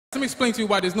Let me explain to you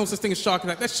why there's no such thing as shark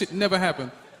attack. That shit never happened.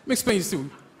 Let me explain to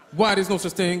you why there's no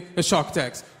such thing as shark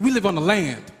attacks. We live on the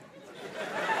land.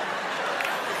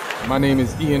 My name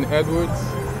is Ian Edwards,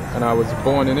 and I was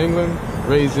born in England,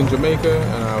 raised in Jamaica,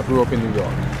 and I grew up in New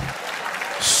York.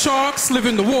 Sharks live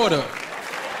in the water.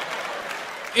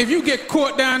 If you get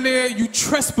caught down there, you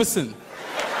trespassing.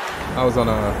 I was on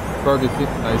a burger pit.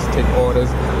 I used to take orders.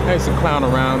 I used to clown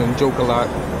around and joke a lot.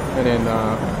 And then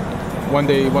one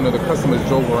day, one of the customers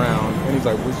drove around, and he's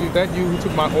like, "Was that you who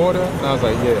took my order?" And I was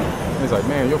like, "Yeah." And he's like,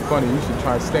 "Man, you're funny. You should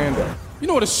try stand-up." You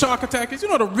know what a shark attack is? You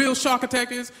know what a real shark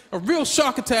attack is? A real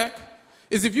shark attack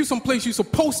is if you're someplace you're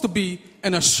supposed to be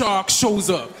and a shark shows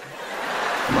up.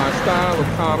 My style of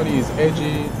comedy is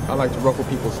edgy. I like to ruffle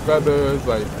people's feathers,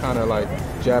 like kind of like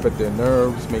jab at their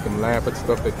nerves, make them laugh at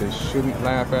stuff that they shouldn't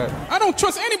laugh at. I don't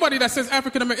trust anybody that says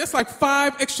African American. It's like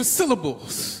 5 extra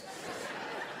syllables.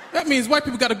 That means white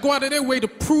people got to go out of their way to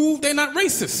prove they're not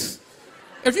racist.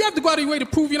 If you have to go out of your way to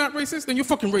prove you're not racist, then you're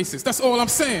fucking racist. That's all I'm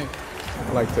saying.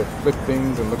 I like to flip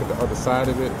things and look at the other side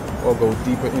of it, or go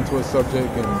deeper into a subject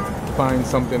and find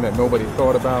something that nobody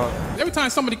thought about. Every time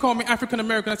somebody call me African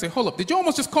American, I say, "Hold up, did you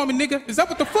almost just call me nigga? Is that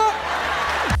what the fuck?"